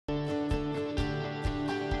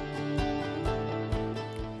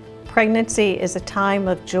Pregnancy is a time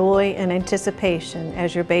of joy and anticipation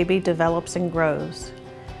as your baby develops and grows.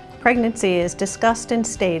 Pregnancy is discussed in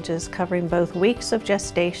stages covering both weeks of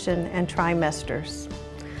gestation and trimesters.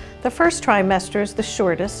 The first trimester is the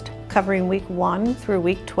shortest, covering week 1 through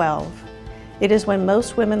week 12. It is when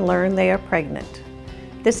most women learn they are pregnant.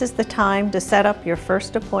 This is the time to set up your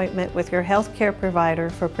first appointment with your healthcare provider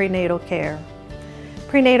for prenatal care.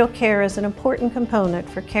 Prenatal care is an important component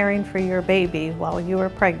for caring for your baby while you are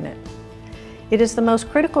pregnant. It is the most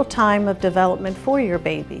critical time of development for your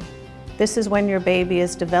baby. This is when your baby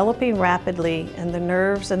is developing rapidly and the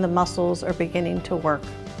nerves and the muscles are beginning to work.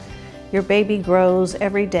 Your baby grows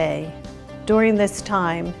every day. During this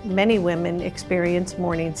time, many women experience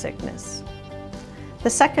morning sickness. The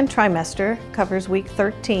second trimester covers week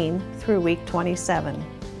 13 through week 27.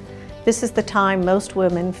 This is the time most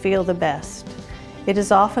women feel the best. It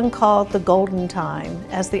is often called the golden time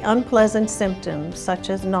as the unpleasant symptoms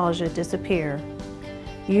such as nausea disappear.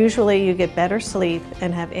 Usually you get better sleep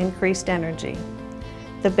and have increased energy.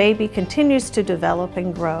 The baby continues to develop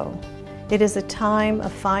and grow. It is a time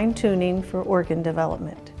of fine-tuning for organ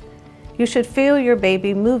development. You should feel your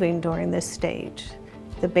baby moving during this stage.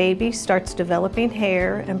 The baby starts developing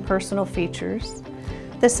hair and personal features.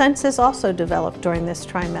 The senses also develop during this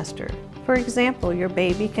trimester. For example, your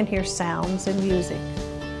baby can hear sounds and music.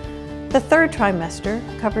 The third trimester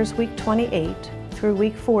covers week 28 through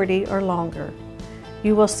week 40 or longer.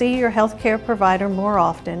 You will see your healthcare provider more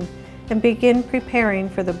often and begin preparing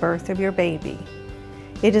for the birth of your baby.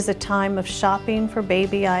 It is a time of shopping for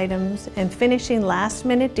baby items and finishing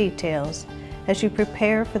last-minute details as you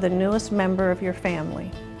prepare for the newest member of your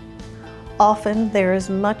family. Often there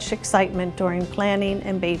is much excitement during planning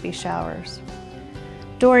and baby showers.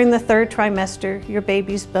 During the third trimester, your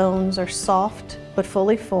baby's bones are soft but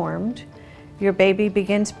fully formed. Your baby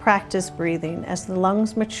begins practice breathing as the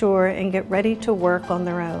lungs mature and get ready to work on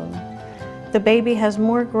their own. The baby has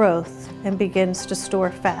more growth and begins to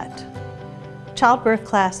store fat. Childbirth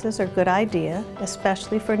classes are a good idea,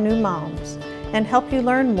 especially for new moms, and help you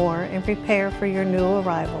learn more and prepare for your new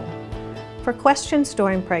arrival. For questions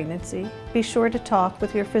during pregnancy, be sure to talk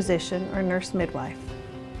with your physician or nurse midwife.